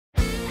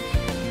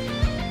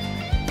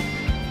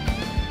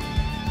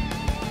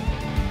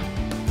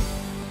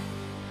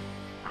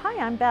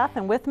I'm Beth,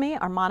 and with me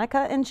are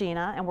Monica and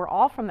Gina, and we're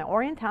all from the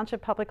Orion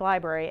Township Public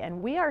Library,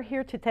 and we are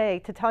here today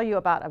to tell you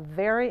about a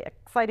very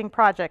exciting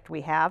project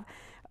we have,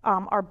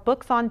 our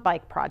Books on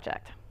Bike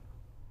project.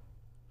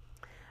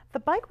 The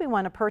bike we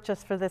want to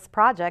purchase for this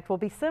project will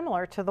be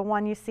similar to the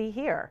one you see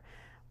here.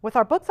 With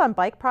our Books on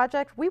Bike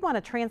project, we want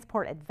to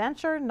transport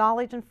adventure,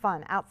 knowledge, and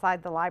fun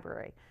outside the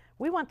library.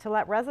 We want to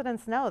let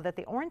residents know that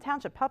the Orion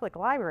Township Public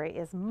Library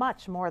is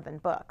much more than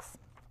books.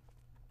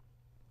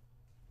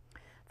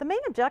 The main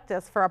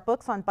objectives for our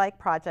Books on Bike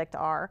project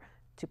are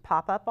to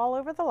pop up all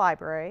over the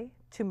library,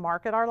 to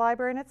market our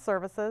library and its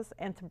services,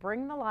 and to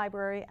bring the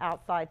library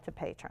outside to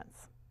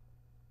patrons.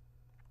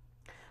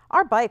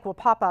 Our bike will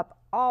pop up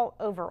all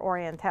over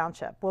Orion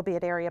Township. We'll be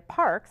at area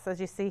parks,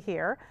 as you see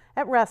here,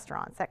 at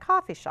restaurants, at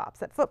coffee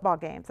shops, at football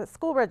games, at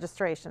school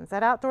registrations,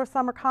 at outdoor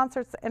summer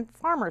concerts and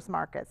farmers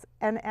markets,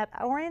 and at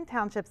Orion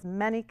Township's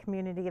many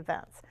community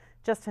events,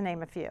 just to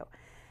name a few.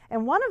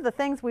 And one of the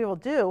things we will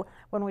do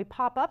when we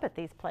pop up at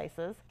these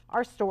places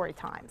are story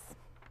times.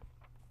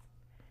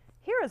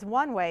 Here is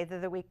one way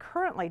that we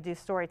currently do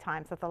story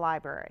times at the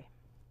library.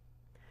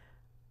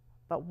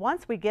 But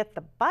once we get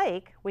the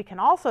bike, we can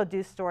also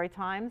do story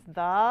times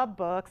the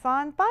Books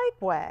on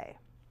Bike way.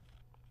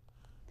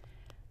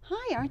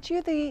 Hi, aren't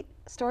you the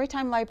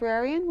Storytime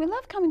librarian? We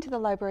love coming to the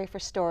library for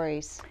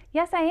stories.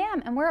 Yes, I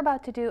am, and we're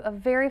about to do a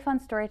very fun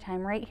story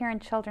time right here in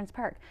Children's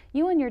Park.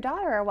 You and your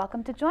daughter are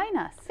welcome to join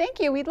us. Thank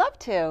you, we'd love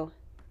to.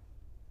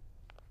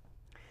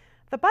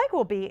 The bike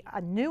will be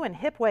a new and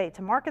hip way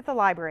to market the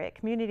library at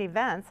community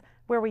events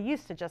where we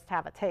used to just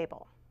have a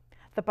table.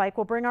 The bike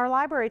will bring our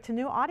library to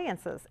new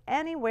audiences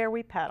anywhere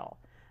we pedal.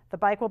 The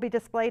bike will be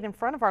displayed in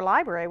front of our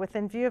library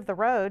within view of the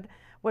road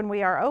when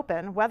we are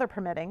open, weather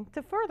permitting,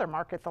 to further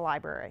market the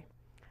library.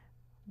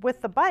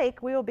 With the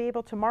bike, we will be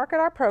able to market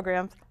our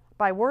programs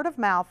by word of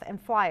mouth and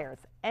flyers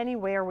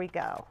anywhere we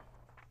go.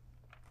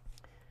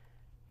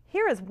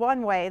 Here is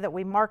one way that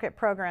we market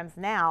programs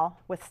now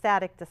with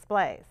static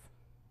displays.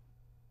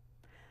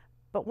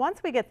 But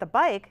once we get the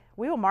bike,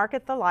 we will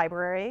market the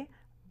library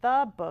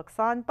the Books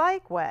on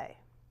Bike way.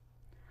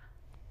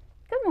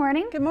 Good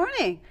morning. Good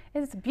morning.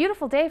 It's a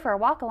beautiful day for a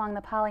walk along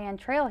the Pollyant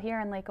Trail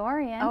here in Lake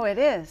Orion. Oh, it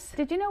is.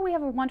 Did you know we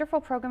have a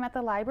wonderful program at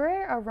the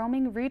library, a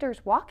Roaming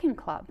Readers Walking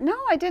Club? No,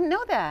 I didn't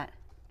know that.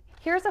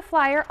 Here's a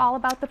flyer all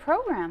about the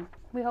program.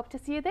 We hope to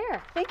see you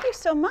there. Thank you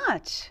so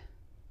much.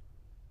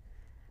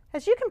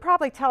 As you can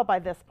probably tell by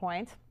this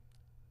point,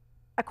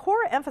 a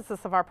core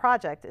emphasis of our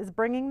project is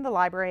bringing the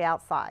library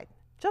outside.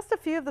 Just a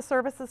few of the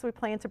services we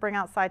plan to bring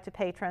outside to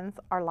patrons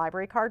are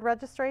library card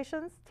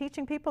registrations,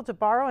 teaching people to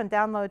borrow and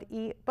download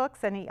e-books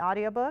and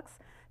e-audiobooks,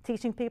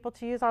 teaching people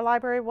to use our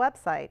library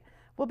website.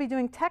 We'll be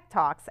doing tech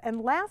talks,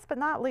 and last but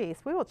not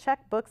least, we will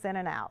check books in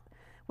and out.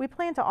 We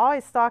plan to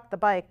always stock the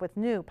bike with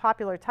new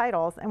popular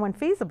titles and, when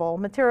feasible,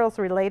 materials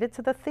related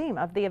to the theme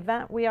of the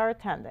event we are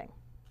attending.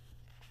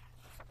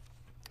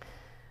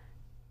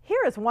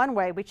 Here is one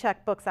way we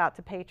check books out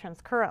to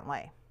patrons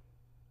currently.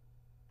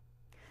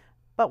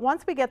 But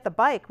once we get the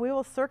bike, we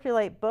will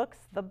circulate books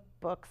the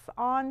Books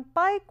on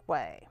Bike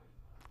way.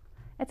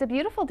 It's a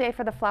beautiful day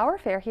for the flower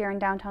fair here in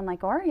downtown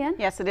Lake Orion.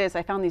 Yes, it is.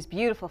 I found these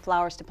beautiful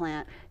flowers to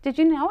plant. Did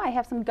you know I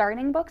have some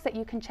gardening books that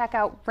you can check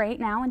out right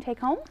now and take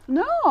home?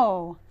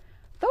 No,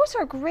 those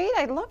are great.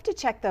 I'd love to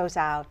check those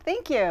out.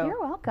 Thank you.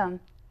 You're welcome.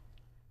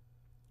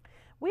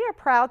 We are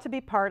proud to be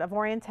part of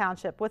Orion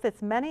Township with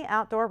its many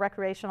outdoor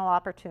recreational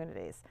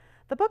opportunities.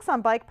 The Books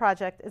on Bike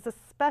project is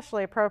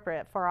especially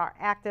appropriate for our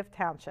active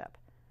township.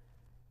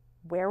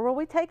 Where will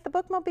we take the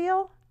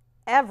bookmobile?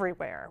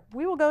 Everywhere.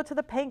 We will go to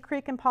the Paint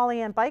Creek and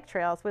Pollyant bike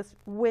trails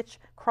which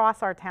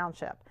cross our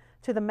township,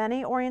 to the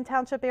many Orion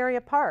Township area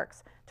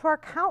parks, to our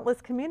countless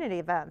community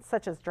events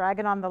such as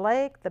Dragon on the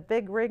Lake, the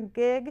Big Rig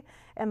Gig,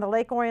 and the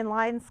Lake Orion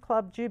Lions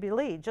Club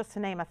Jubilee, just to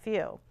name a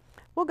few.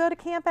 We'll go to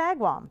Camp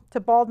Agawam, to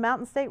Bald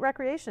Mountain State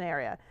Recreation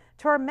Area,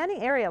 to our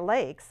many area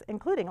lakes,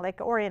 including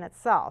Lake Orion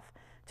itself,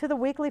 to the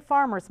weekly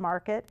farmers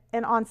market,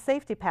 and on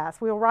Safety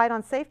Pass. We will ride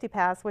on Safety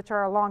Pass, which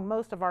are along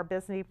most of our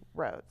busy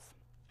roads.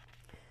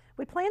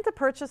 We plan to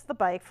purchase the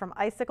bike from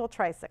Icicle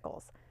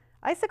Tricycles.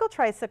 Icicle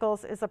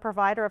Tricycles is a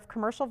provider of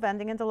commercial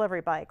vending and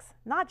delivery bikes,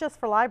 not just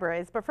for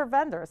libraries, but for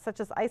vendors such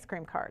as ice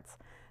cream carts.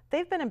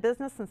 They've been in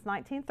business since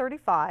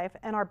 1935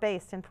 and are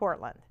based in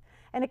Portland.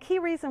 And a key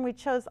reason we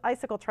chose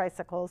Icicle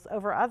Tricycles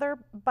over other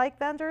bike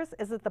vendors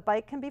is that the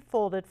bike can be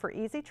folded for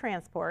easy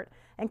transport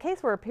in case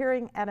we're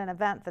appearing at an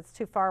event that's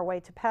too far away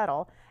to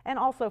pedal, and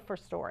also for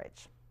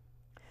storage.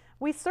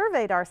 We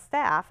surveyed our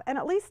staff, and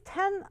at least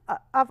 10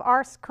 of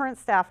our current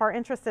staff are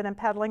interested in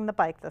pedaling the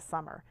bike this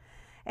summer.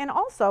 And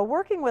also,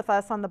 working with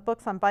us on the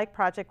Books on Bike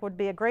project would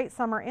be a great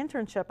summer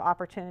internship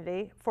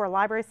opportunity for a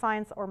library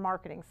science or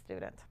marketing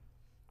student.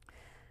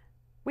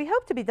 We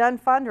hope to be done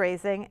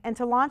fundraising and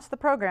to launch the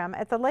program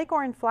at the Lake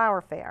Orion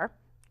Flower Fair,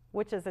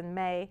 which is in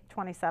May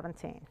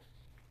 2017.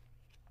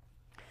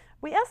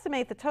 We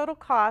estimate the total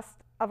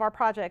cost of our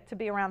project to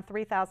be around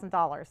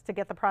 $3,000 to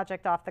get the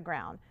project off the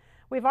ground.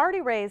 We've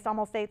already raised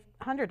almost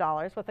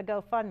 $800 with a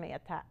GoFundMe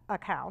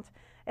account,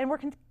 and we're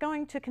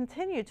going to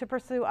continue to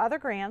pursue other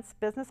grants,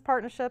 business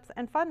partnerships,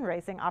 and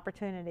fundraising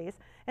opportunities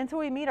until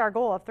we meet our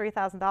goal of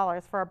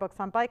 $3,000 for our Books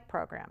on Bike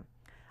program.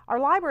 Our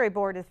library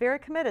board is very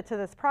committed to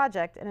this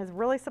project and is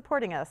really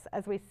supporting us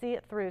as we see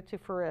it through to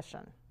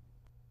fruition.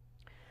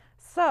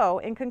 So,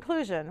 in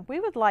conclusion, we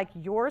would like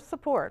your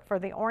support for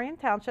the Orion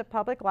Township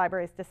Public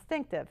Library's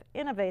distinctive,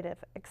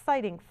 innovative,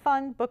 exciting,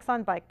 fun Books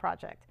on Bike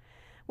project.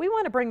 We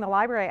want to bring the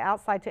library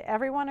outside to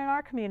everyone in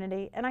our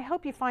community, and I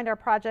hope you find our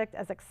project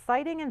as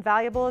exciting and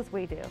valuable as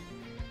we do.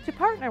 To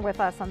partner with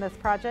us on this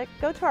project,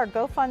 go to our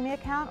GoFundMe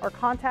account or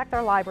contact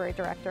our library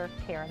director,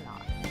 Karen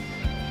Knott.